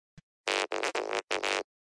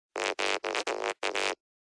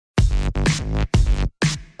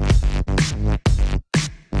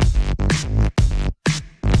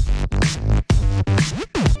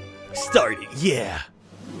Yeah.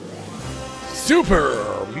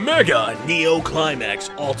 Super Mega Neo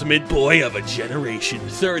Climax Ultimate Boy of a Generation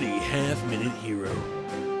 30 half-minute hero.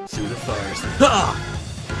 Through the forest. Ha!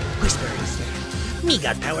 Whisper, whisper. Me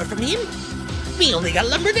got power from him. Me only got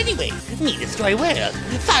lumbered anyway. Me destroy world.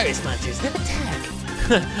 Forest monsters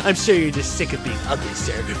attack. I'm sure you're just sick of being ugly,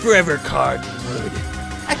 sir. Forever carved in wood.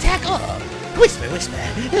 Attack all. Whisper, whisper.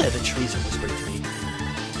 The trees are whispering to me.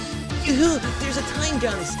 There's a time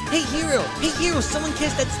goddess. Hey hero, someone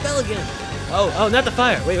cast that spell again. Oh, not the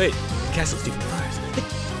fire. Wait. The castle's deep in the fires.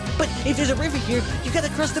 But if there's a river here, you gotta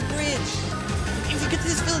cross the bridge. If you get to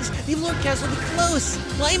this village, the Lord Castle will be close.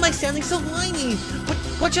 Why am I sounding so whiny? But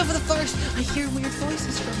watch out for the forest. I hear weird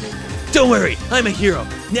voices from it. Don't worry, I'm a hero.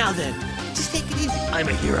 Now then. Just take it easy. I'm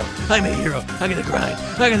a hero. I'm gonna grind.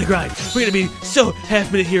 We're gonna be so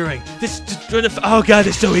half-minute heroing. Oh god,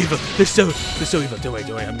 they're so evil. They're so evil. Don't worry.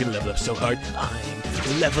 I'm gonna level up so hard.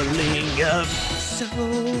 I'm leveling up so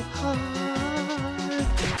hard.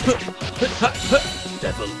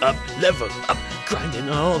 Level up. Grinding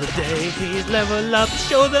all the day. Please level up.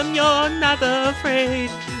 Show them you're not afraid.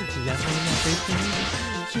 Level everything.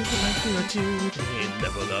 You like you are today.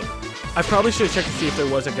 Level up. I probably should have checked to see if there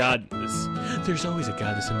was a goddess. There's always a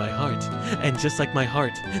goddess in my heart. And just like my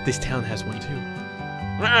heart, this town has one too.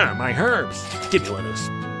 Ah, my herbs. Give me one of those,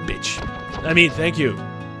 bitch. I mean, thank you.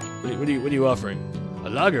 What are you offering? A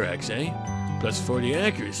lager axe, eh? Plus 40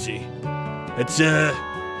 accuracy.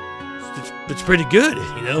 It's pretty good,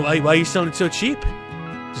 you know? Why are you selling it so cheap? Is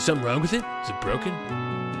there something wrong with it? Is it broken?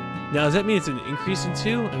 Now, does that mean it's an increase in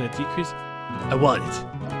 2 and a decrease? I want it.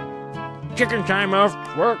 Kicking time off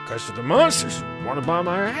work because of the monsters. Want to buy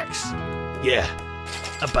my axe? Yeah,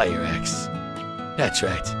 I'll buy your axe. That's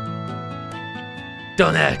right.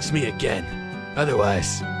 Don't axe me again.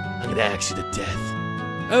 Otherwise, I'm gonna axe you to death.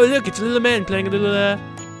 Oh, look, it's a little man playing a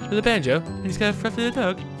little banjo. And he's got a fluffy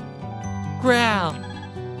little dog. Growl.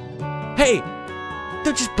 Hey,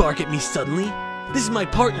 don't just bark at me suddenly. This is my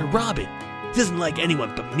partner, Robin. He doesn't like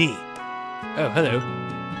anyone but me. Oh, hello.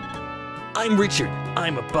 I'm Richard.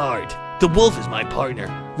 I'm a bard. The wolf is my partner,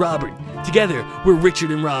 Robin. Together, we're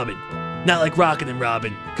Richard and Robin. Not like Rockin' and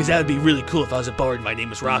Robin, because that would be really cool if I was a bard and my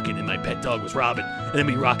name was Rockin' and my pet dog was Robin, and then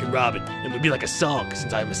we Rockin' Robin, and it would be like a song,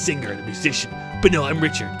 since I'm a singer and a musician. But no, I'm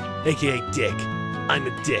Richard, aka Dick. I'm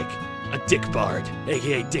a dick. A dick bard,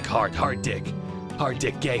 aka Dick Hard, hard dick. Hard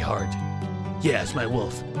dick, gay hard. Yeah, it's my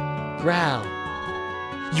wolf. Growl.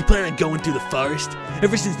 You plan on going through the forest?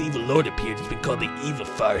 Ever since the evil lord appeared, it's been called the evil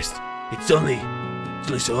forest. It's only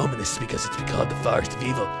so ominous because it's been called the forest of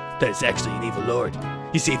evil, that it's actually an evil lord.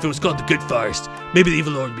 You see, if it was called the good forest, maybe the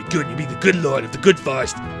evil lord would be good, and you'd be the good lord of the good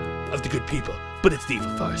forest of the good people. But it's the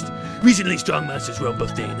evil forest. Reasonably strong monsters roam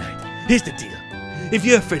both day and night. Here's the deal. If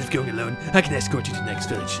you're afraid of going alone, I can escort you to the next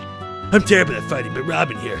village. I'm terrible at fighting, but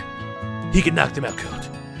Robin here, he can knock them out cold.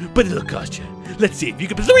 But it'll cost you. Let's see if you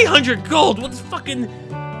can. 300 gold! What's fucking...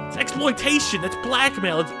 It's exploitation. That's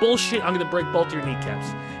blackmail. It's bullshit. I'm gonna break both your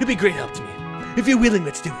kneecaps. It'd be a great help to me. If you're willing,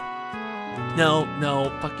 let's do it. No,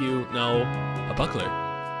 fuck you. No. A buckler.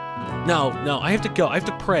 No, I have to go. I have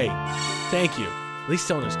to pray. Thank you. At least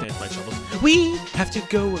someone understands my troubles. We have to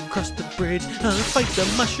go across the bridge, fight the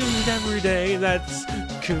mushrooms every day. That's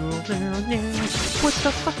cool. What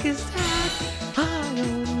the fuck is that? I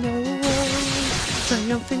don't know.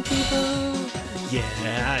 Triumphant evil.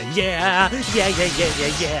 Yeah.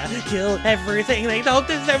 Kill everything. They don't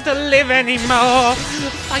deserve to live anymore.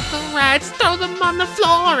 Fight the rats, throw them on the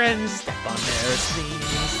floor and step on their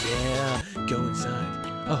sleeves. Yeah. Go inside.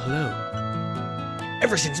 Oh, hello.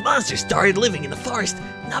 Ever since monsters started living in the forest,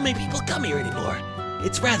 not many people come here anymore.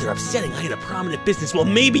 It's rather upsetting. I had a prominent business. Well,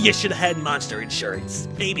 maybe you should have had monster insurance.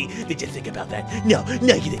 Maybe. Did you think about that? No, you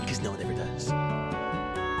didn't, because no one ever does.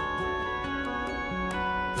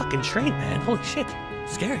 Fucking train, man. Holy shit.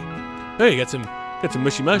 Scary. Oh, you got some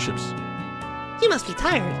mushy mushrooms. You must be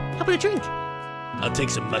tired. How about a drink? I'll take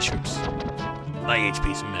some mushrooms. My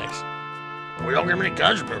HP's max. We don't get many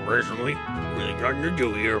customers recently. Really nothing to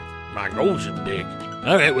do here. My nose is big.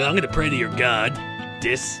 Alright, well, I'm gonna pray to your god,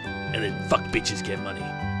 and then fuck bitches get money.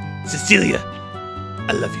 Cecilia,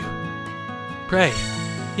 I love you. Pray.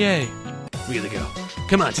 Yay. We gotta go.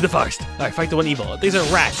 Come on, to the forest. Alright, fight the one evil. These are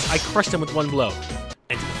rats. I crushed them with one blow.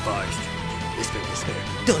 Enter the forest. Whisper.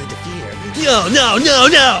 Don't interfere.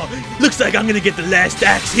 No! Looks like I'm gonna get the last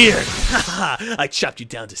axe here. Haha, I chopped you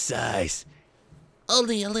down to size.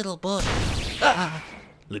 Only a little boy.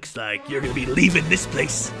 Looks like you're gonna be leaving this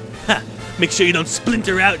place. Ha! Make sure you don't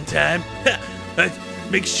splinter out in time. Ha!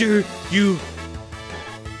 Make sure you're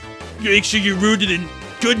rooted in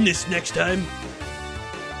goodness next time.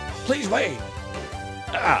 Please wait.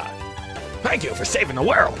 Thank you for saving the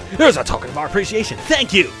world. There's a token of our appreciation.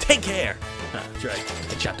 Thank you. Take care. That's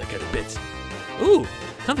right. I chopped that guy to bits. Ooh,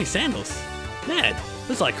 comfy sandals. Man,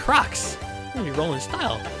 those are like Crocs. They're gonna be rolling in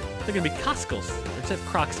style. They're gonna be Costco's. Instead of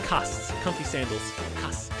Crocs, Costs. Comfy sandals.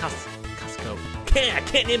 Costco. I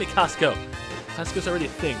can't name it Costco. Costco's already a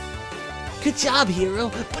thing. Good job,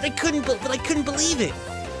 hero. But I couldn't believe it.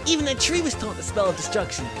 Even that tree was taught the spell of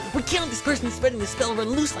destruction. We can't let this person spreading the spell run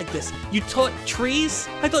loose like this. You taught trees?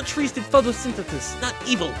 I thought trees did photosynthesis, not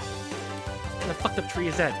evil. What kind of fucked up tree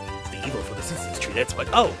is that? It's the evil photosynthesis tree, that's what.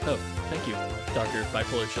 Oh, thank you, Dr.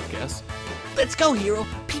 Bipolar ChilledChaos. Let's go, hero.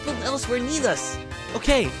 People elsewhere need us.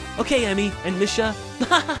 Okay, Emmy and Misha.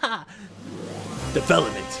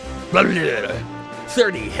 Development.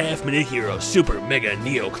 30 half-minute hero super mega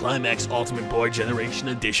neo climax ultimate board generation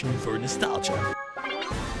edition for nostalgia.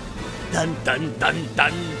 Dun dun dun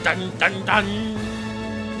dun dun dun dun.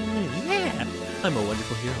 Yeah, I'm a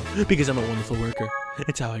wonderful hero because I'm a wonderful worker.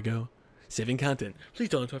 It's how I go. Saving content. Please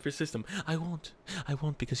don't interrupt your system. I won't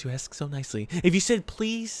because you ask so nicely. If you said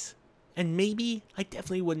please and maybe, I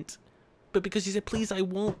definitely wouldn't. But because you said please, I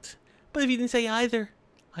won't. But if you didn't say either,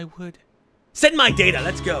 I would. Send my data.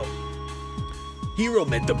 Let's go. Hero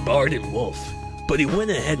met the Bard and Wolf, but he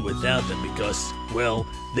went ahead without them because, well,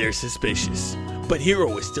 they're suspicious. But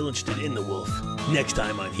Hero was still interested in the Wolf. Next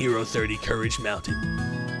time on Hero 30 Courage Mountain.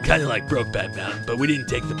 Kinda like Brokeback Mountain, but we didn't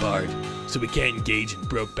take the Bard, so we can't engage in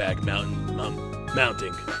Brokeback Mountain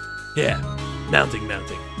mounting. Yeah, mounting.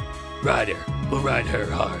 Ride her. We'll ride her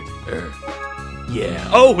hard. Yeah.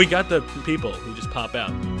 Oh, we got the people who just pop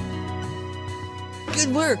out.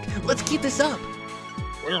 Good work. Let's keep this up.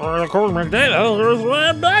 I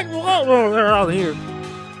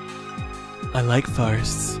like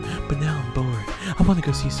forests, but now I'm bored. I want to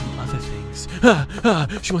go see some other things.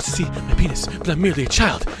 She wants to see my penis, but I'm merely a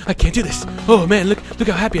child. I can't do this. Oh man, look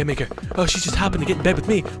how happy I make her. Oh, she's just happened to get in bed with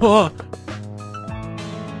me. Oh.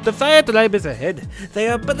 The fire tribe is ahead. They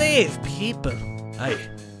are brave people.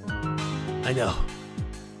 I know.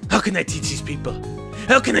 How can I teach these people?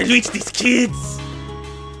 How can I reach these kids?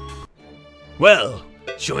 Well,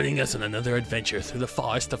 joining us on another adventure through the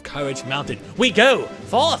forest of Courage Mountain, we go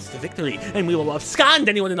forth to victory, and we will abscond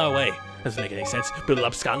anyone in our way. Doesn't make any sense, but we'll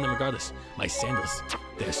abscond them regardless. My sandals,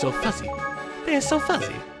 they're so fuzzy. They're so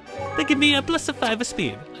fuzzy. They give me a +5 of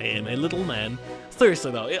speed. I am a little man.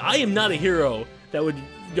 Seriously though, I am not a hero that would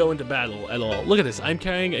go into battle at all. Look at this, I'm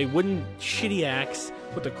carrying a wooden shitty axe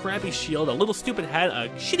with a crappy shield, a little stupid hat, a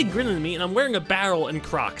shitty grin on me, and I'm wearing a barrel and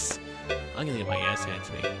Crocs. I'm gonna get my ass handed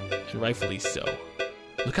to me, and rightfully so.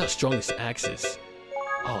 Look how strong this axe is.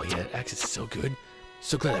 Oh yeah, that axe is so good.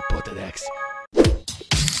 So glad I bought that axe.